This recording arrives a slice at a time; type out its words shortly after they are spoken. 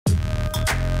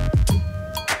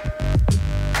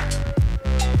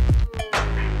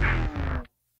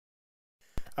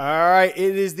All right,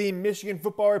 it is the Michigan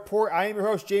Football Report. I am your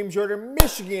host, James Yoder.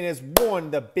 Michigan has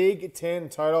won the Big Ten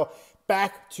title.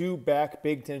 Back-to-back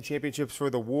Big Ten championships for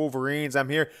the Wolverines. I'm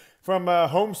here from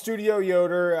home studio,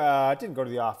 Yoder. I didn't go to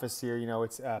the office here. You know,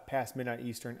 it's past midnight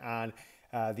Eastern on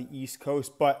the East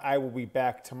Coast, but I will be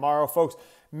back tomorrow, folks.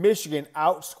 Michigan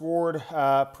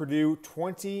outscored Purdue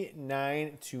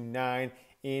 29-9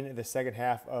 in the second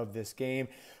half of this game.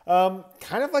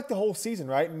 Kind of like the whole season,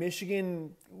 right?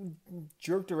 Michigan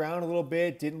jerked around a little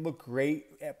bit, didn't look great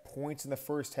at points in the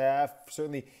first half.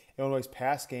 Certainly, Illinois'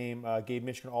 pass game gave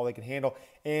Michigan all they could handle.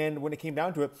 And when it came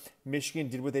down to it, Michigan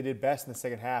did what they did best in the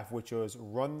second half, which was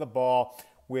run the ball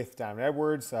with Diamond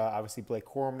Edwards, obviously Blake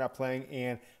Corum not playing,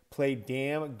 and play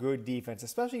damn good defense,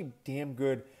 especially damn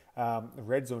good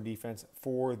red zone defense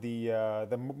for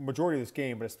the majority of this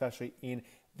game, but especially in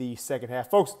the second half.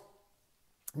 Folks,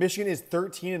 Michigan is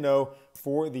 13-0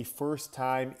 for the first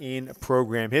time in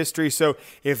program history. So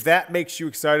if that makes you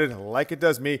excited, like it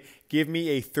does me, give me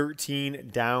a 13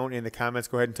 down in the comments.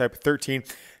 Go ahead and type 13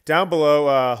 down below.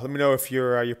 Let me know if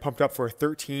you're pumped up for a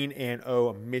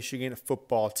 13-0 Michigan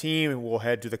football team. And we'll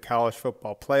head to the college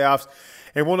football playoffs.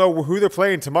 And we'll know who they're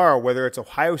playing tomorrow, whether it's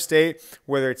Ohio State,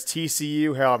 whether it's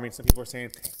TCU. Hell, I mean, some people are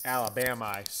saying Alabama.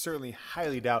 I certainly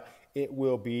highly doubt it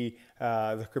will be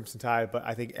the Crimson Tide, but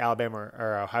I think Alabama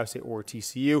or Ohio State or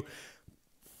TCU.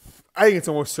 I think it's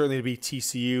almost certainly to be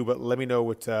TCU, but let me know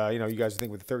what you guys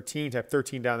think with the 13. Type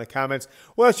 13 down in the comments.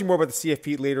 We'll ask you more about the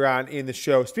CFP later on in the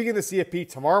show. Speaking of the CFP,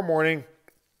 tomorrow morning,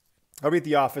 I'll be at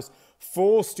the office.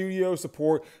 Full studio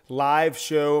support, live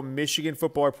show, Michigan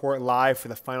Football Report live for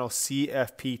the final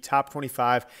CFP Top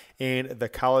 25 and the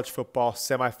college football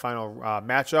semifinal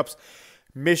matchups.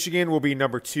 Michigan will be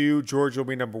number 2. Georgia will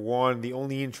be number 1. The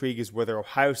only intrigue is whether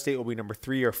Ohio State will be number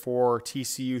 3 or 4,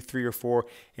 TCU 3 or 4,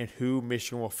 and who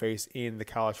Michigan will face in the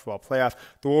college football playoff.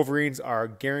 The Wolverines are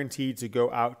guaranteed to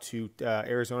go out to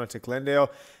Arizona, to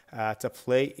Glendale, to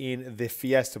play in the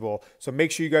Fiesta Bowl. So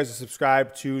make sure you guys are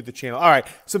subscribed to the channel. All right,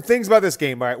 some things about this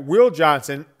game. All right, Will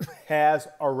Johnson has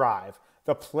arrived.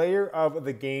 The player of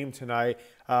the game tonight,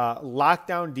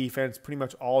 lockdown defense pretty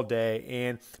much all day,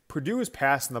 and Purdue is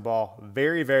passing the ball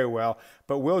very, very well,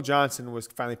 but Will Johnson was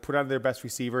finally put on their best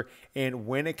receiver, and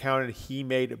when it counted, he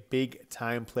made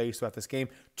big-time plays throughout this game.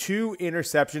 2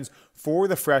 interceptions for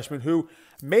the freshman, who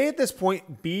may at this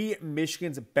point be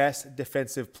Michigan's best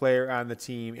defensive player on the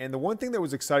team. And the one thing that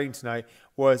was exciting tonight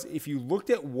was if you looked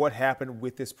at what happened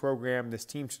with this program, this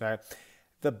team tonight,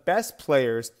 the best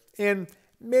players, and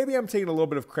maybe I'm taking a little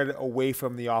bit of credit away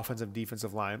from the offensive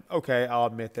defensive line. Okay, I'll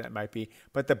admit that it might be.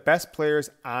 But the best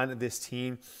players on this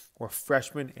team were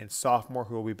freshmen and sophomore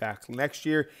who will be back next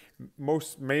year.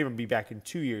 Many of them be back in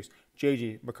 2 years.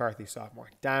 J.J. McCarthy,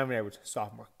 sophomore. Diamond Edwards,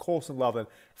 sophomore. Colson Loveland,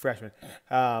 freshman.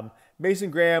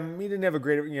 Mason Graham, he didn't have a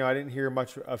great, I didn't hear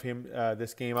much of him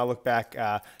this game. I'll look back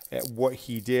at what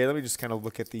he did. Let me just kind of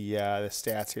look at the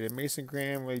stats here. Did Mason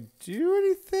Graham really do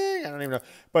anything? I don't even know.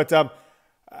 But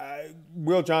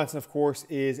Will Johnson, of course,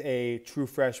 is a true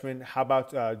freshman. How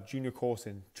about Junior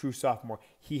Colson, true sophomore?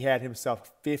 He had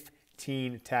himself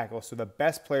 15 tackles. So the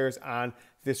best players on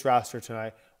this roster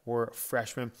tonight were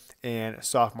freshmen and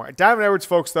sophomore. Diamond Edwards,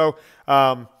 folks, though,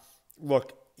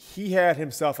 look, he had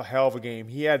himself a hell of a game.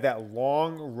 He had that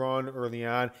long run early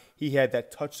on. He had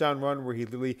that touchdown run where he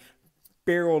literally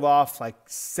barreled off like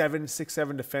 7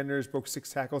 defenders, broke 6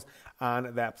 tackles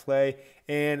on that play.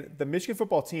 And the Michigan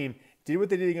football team did what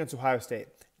they did against Ohio State,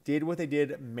 did what they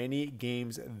did many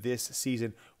games this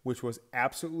season, which was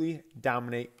absolutely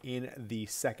dominate in the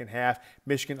second half.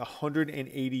 Michigan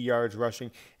 180 yards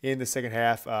rushing in the second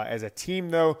half. As a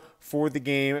team, though, for the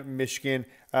game, Michigan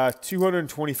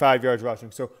 225 yards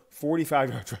rushing. So 45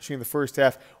 yards rushing in the first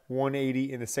half,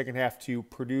 180 in the second half to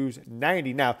Purdue's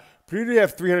 90. Now, Purdue did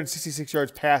have 366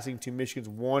 yards passing to Michigan's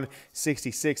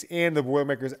 166, and the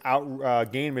Boilermakers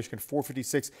outgained Michigan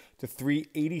 456 to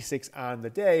 386 on the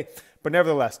day. But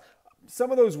nevertheless,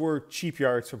 some of those were cheap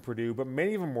yards from Purdue, but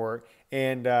many of them were,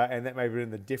 and that might have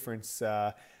been the difference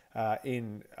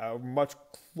in a much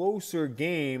closer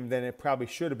game than it probably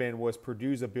should have been was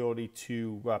Purdue's ability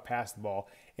to pass the ball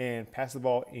in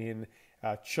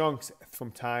chunks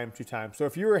from time to time. So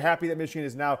if you were happy that Michigan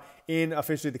is now in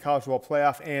officially the college football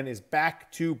playoff and is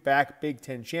back-to-back Big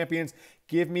Ten champions,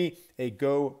 give me a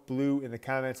Go Blue in the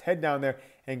comments. Head down there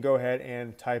and go ahead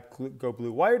and type Go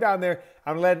Blue. While you're down there,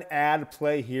 I'm going to let an ad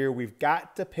play here. We've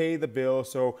got to pay the bill,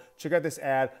 so check out this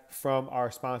ad from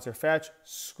our sponsor, Fetch.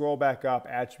 Scroll back up.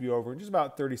 Ad should be over in just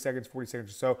about 30 seconds, 40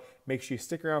 seconds or so. Make sure you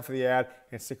stick around for the ad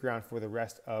and stick around for the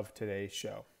rest of today's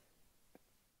show.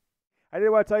 I did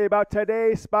want to tell you about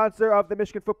today's sponsor of the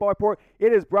Michigan Football Report.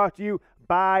 It is brought to you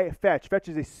by Fetch. Fetch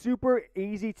is a super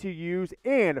easy to use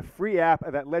and free app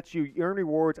that lets you earn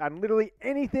rewards on literally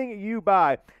anything you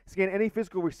buy. Scan any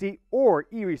physical receipt or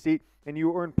e-receipt and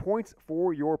you earn points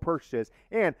for your purchases.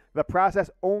 And the process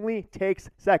only takes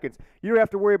seconds. You don't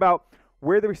have to worry about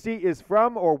where the receipt is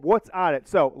from or what's on it.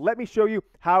 So let me show you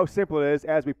how simple it is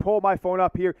as we pull my phone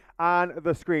up here on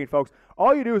the screen, folks.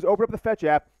 All you do is open up the Fetch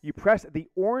app, you press the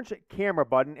orange camera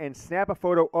button and snap a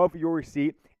photo of your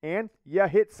receipt, and you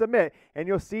hit submit, and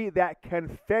you'll see that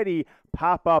confetti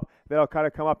pop up that'll kind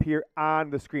of come up here on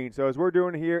the screen. So as we're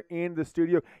doing here in the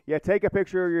studio, you take a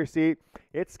picture of your receipt,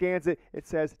 it scans it, it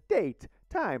says date,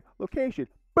 time, location,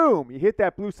 boom, you hit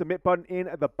that blue submit button in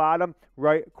the bottom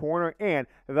right corner, and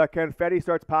the confetti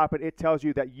starts popping. It tells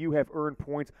you that you have earned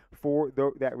points for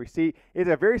that receipt. It's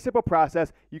a very simple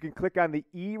process. You can click on the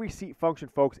e-receipt function,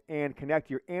 folks, and connect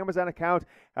your Amazon account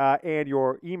and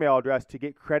your email address to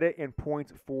get credit and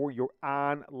points for your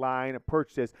online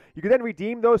purchases. You can then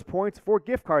redeem those points for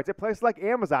gift cards at places like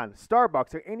Amazon,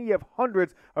 Starbucks, or any of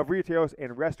hundreds of retailers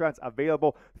and restaurants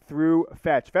available through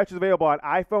Fetch. Fetch is available on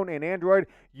iPhone and Android.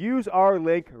 Use our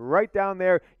link right down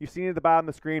there. You've seen it at the bottom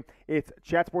of the screen. It's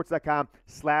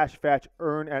chatsports.com/Fetch.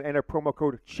 Earn and enter promo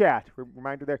code CHAT.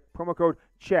 Reminder there, promo code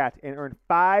CHAT, and earn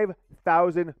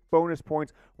 5,000 bonus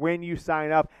points when you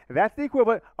sign up. That's the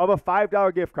equivalent of a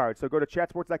 $5 gift card. So go to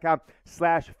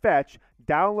chatsports.com/Fetch.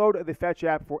 Download the Fetch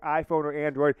app for iPhone or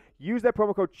Android. Use that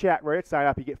promo code CHAT right at sign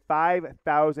up. You get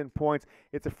 5,000 points.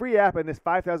 It's a free app, and this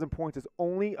 5,000 points is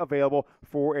only available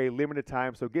for a limited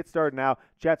time. So get started now.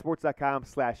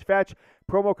 Chatsports.com/Fetch.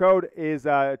 Promo code is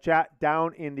CHAT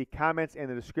down in the comments and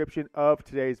the description of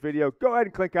today's video. Go ahead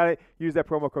and click on it. Use that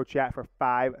promo code CHAT for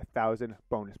 5,000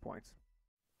 bonus points.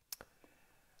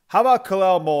 How about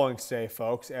Kalel Mullings today,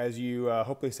 folks, as you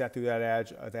hopefully sat through that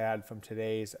ad from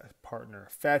today's partner,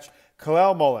 Fetch.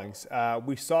 Kalel Mullings,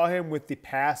 we saw him with the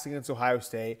pass against Ohio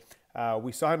State.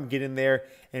 We saw him get in there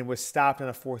and was stopped on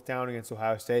a 4th down against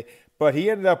Ohio State. But he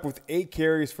ended up with 8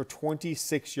 carries for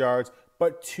 26 yards,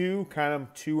 but two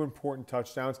important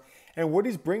touchdowns. And what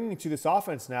he's bringing to this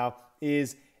offense now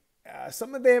is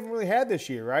something they haven't really had this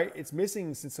year, right? It's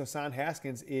missing since Hassan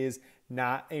Haskins is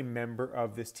not a member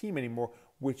of this team anymore,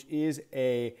 which is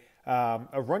a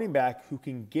running back who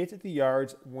can get the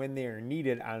yards when they are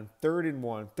needed on 3rd and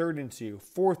 1, 3rd and 2,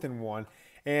 4th and 1.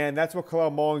 And that's what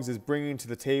Kalel Mullings is bringing to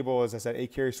the table. As I said,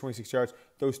 8 carries, 26 yards,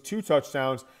 those 2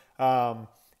 touchdowns. And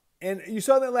you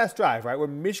saw that last drive, right?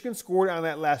 When Michigan scored on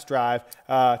that last drive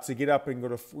to get up and go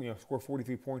to score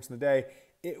 43 points in the day,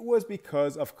 it was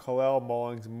because of Kalel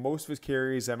Mullings. Most of his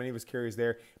carries, many of his carries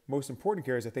there, most important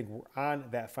carries, I think, were on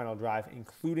that final drive,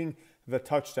 including the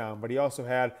touchdown. But he also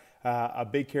had a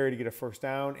big carry to get a 1st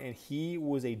down, and he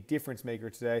was a difference maker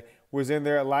today. Was in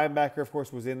there at linebacker, of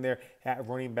course, was in there at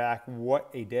running back. What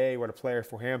a day, what a player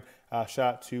for him. Shout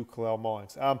out to Kalel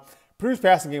Mullings. Purdue's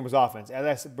passing game was awesome. As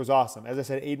I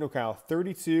said, Aiden O'Connell,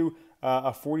 32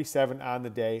 of 47 on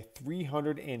the day,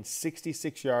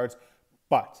 366 yards,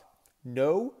 but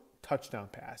no touchdown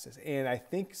passes. And I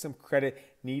think some credit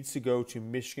needs to go to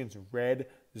Michigan's red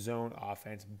zone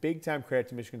offense. Big time credit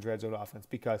to Michigan's red zone offense,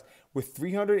 because with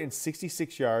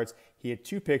 366 yards, he had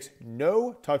 2 picks,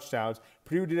 no touchdowns.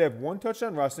 Purdue did have 1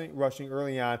 touchdown rushing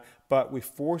early on, but we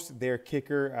forced their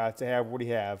kicker to have, what do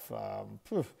you have? I'll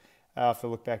have to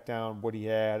look back down what he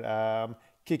had.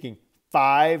 Kicking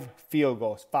 5 field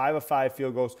goals, 5 of 5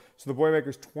 field goals. So the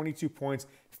Boilermakers, 22 points,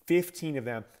 15 of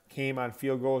them came on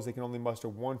field goals. They can only muster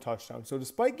 1 touchdown. So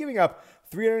despite giving up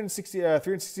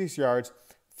 366 yards,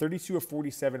 32 of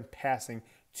 47 passing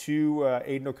to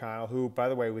Aiden O'Connell, who, by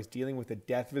the way, was dealing with the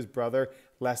death of his brother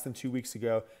less than 2 weeks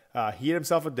ago. He had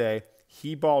himself a day.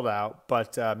 He balled out,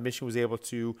 but Michigan was able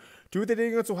to do what they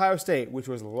did against Ohio State, which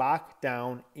was locked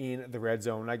down in the red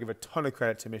zone. And I give a ton of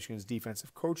credit to Michigan's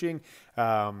defensive coaching,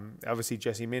 obviously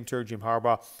Jesse Minter, Jim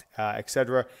Harbaugh,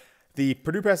 etc. The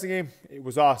Purdue passing game, it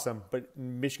was awesome, but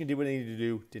Michigan did what they needed to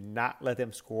do, did not let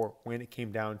them score when it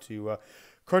came down to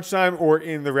crunch time or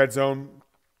in the red zone.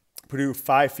 Purdue,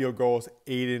 5 field goals,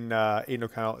 Aiden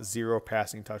O'Connell, 0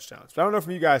 passing touchdowns. But I don't know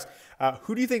from you guys,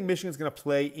 who do you think Michigan's going to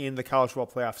play in the college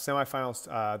football playoff semifinals?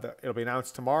 It'll be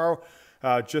announced tomorrow,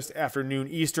 just after noon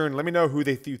Eastern. Let me know who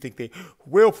you think they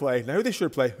will play. Not who they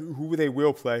should play, who they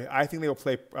will play. I think they will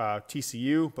play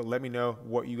TCU, but let me know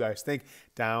what you guys think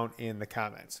down in the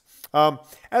comments.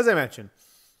 As I mentioned,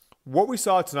 what we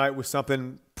saw tonight was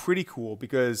something pretty cool,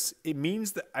 because it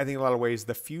means that, I think in a lot of ways,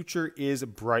 the future is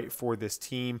bright for this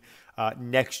team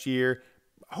next year,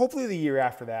 hopefully the year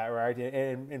after that, right?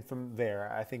 And from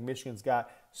there, I think Michigan's got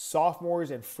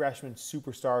sophomores and freshmen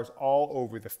superstars all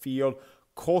over the field.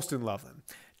 Colston Loveland,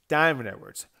 Diamond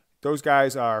Edwards, Those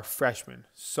guys are freshmen.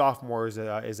 Sophomore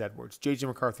is Edwards. J.J.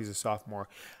 McCarthy's a sophomore.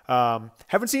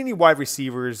 Haven't seen any wide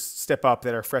receivers step up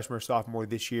that are freshman or sophomore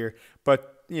this year,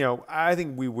 but I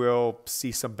think we will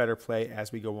see some better play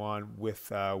as we go on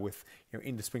with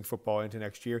into spring football into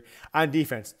next year. On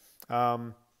defense,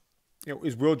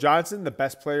 is Will Johnson the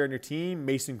best player on your team?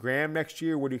 Mason Graham next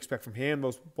year, what do you expect from him?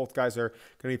 Both guys are going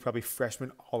to be probably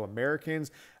freshmen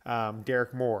All-Americans.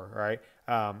 Derek Moore, right?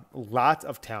 Lots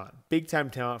of talent, big-time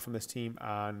talent from this team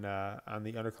on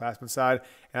the underclassmen side,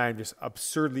 and I'm just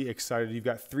absurdly excited. You've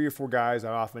got 3 or 4 guys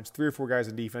on offense, 3 or 4 guys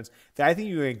on defense that I think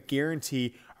you can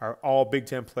guarantee are all Big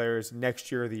Ten players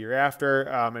next year or the year after,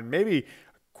 and maybe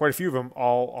quite a few of them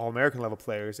all American level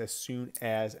players as soon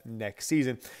as next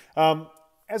season.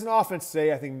 As an offense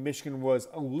today, I think Michigan was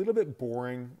a little bit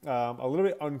boring, a little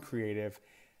bit uncreative.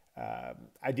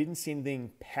 I didn't see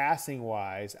anything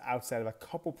passing-wise outside of a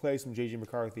couple plays from J.J.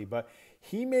 McCarthy, but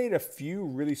he made a few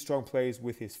really strong plays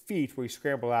with his feet where he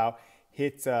scrambled out,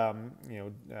 hit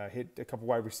a couple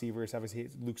wide receivers, obviously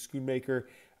hit Luke Schoonmaker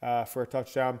for a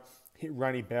touchdown, hit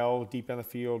Ronnie Bell deep down the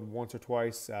field once or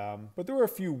twice, but there were a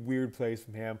few weird plays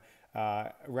from him.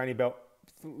 Ronnie Bell,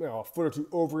 a foot or two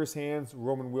over his hands.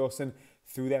 Roman Wilson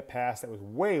threw that pass that was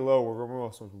way low where Roman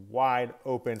Wilson was wide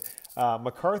open.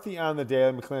 McCarthy on the day,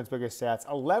 McLean's biggest stats,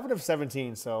 11 of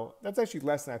 17, so that's actually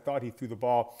less than I thought he threw the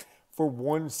ball for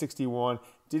 161.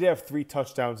 Did have 3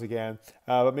 touchdowns again,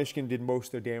 but Michigan did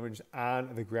most of their damage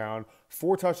on the ground.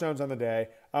 4 touchdowns on the day.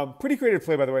 Pretty creative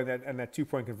play, by the way, in that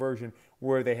 2-point conversion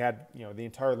where they had the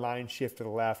entire line shift to the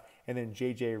left, and then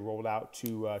JJ rolled out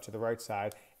to the right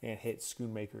side and hit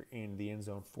Schoonmaker in the end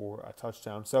zone for a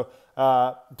touchdown. So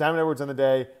Diamond Edwards on the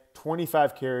day,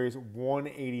 25 carries,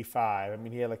 185. I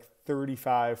mean, he had like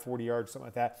 35, 40 yards, something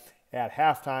like that at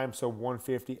halftime, so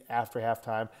 150 after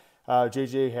halftime.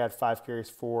 JJ had 5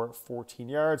 carries for 14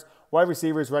 yards. Wide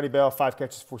receivers, Ronnie Bell, 5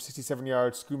 catches for 67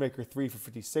 yards. Schoonmaker, 3 for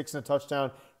 56 and a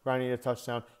touchdown. Ronnie had a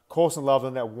touchdown. Colson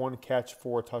Loveland, that 1 catch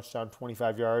for a touchdown,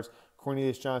 25 yards.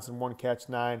 Cornelius Johnson, 1 catch,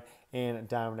 9. And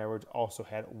Diamond Edwards also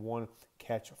had 1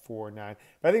 catch for 9.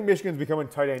 But I think Michigan's becoming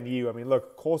tight end U. I mean,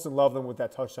 look, Colson Loveland with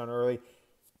that touchdown early.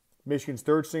 Michigan's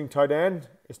third string tight end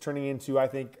is turning into, I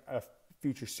think, a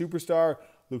future superstar.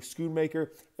 Luke Schoonmaker.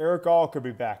 Eric All could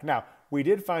be back. Now, we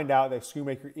did find out that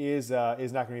Schoonmaker is not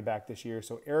going to be back this year.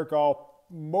 So Eric All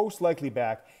most likely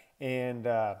back, and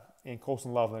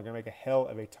Colson Loveland are going to make a hell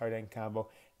of a tight end combo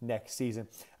next season.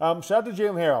 Shout out to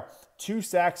Jalen Harrell. 2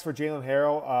 sacks for Jalen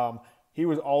Harrell. He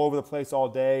was all over the place all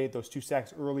day. Those 2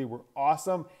 sacks early were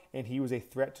awesome, and he was a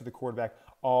threat to the quarterback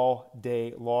all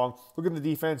day long. Look at the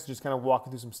defense, just kind of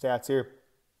walking through some stats here.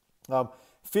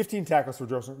 15 tackles for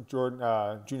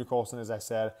Junior Colson, as I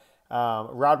said.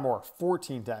 Rod Moore,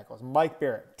 14 tackles. Mike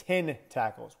Barrett, 10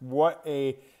 tackles. What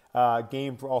a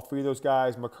game for all 3 of those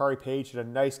guys. Makari Page had a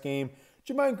nice game.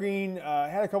 Jermaine Green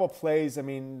had a couple plays,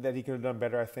 that he could have done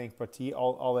better, I think, but he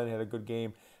all in had a good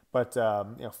game. But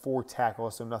 4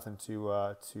 tackles, so nothing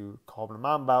to call him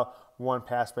mom about. 1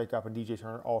 pass breakup, and DJ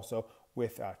Turner also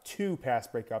with 2 pass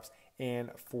breakups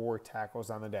and 4 tackles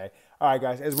on the day. All right,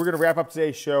 guys, as we're going to wrap up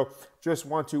today's show, just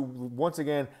want to once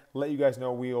again let you guys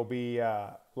know we will be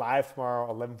live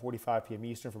tomorrow, 11:45 p.m.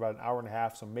 Eastern for about an hour and a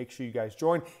half, so make sure you guys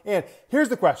join. And here's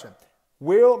the question.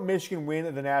 Will Michigan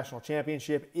win the national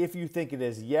championship? If you think it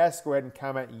is yes, go ahead and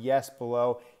comment yes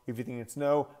below. If you think it's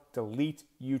no, delete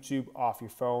YouTube off your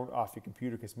phone, off your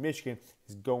computer, because Michigan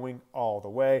is going all the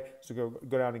way. So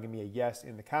go down and give me a yes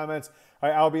in the comments. All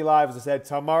right, I'll be live, as I said,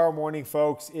 tomorrow morning,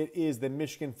 folks. It is the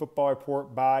Michigan Football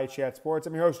Report by Chat Sports.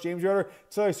 I'm your host, James Yoder.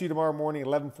 Till I see you tomorrow morning,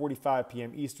 11:45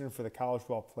 p.m. Eastern for the College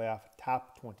Football Playoff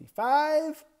Top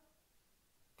 25.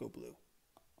 Go Blue.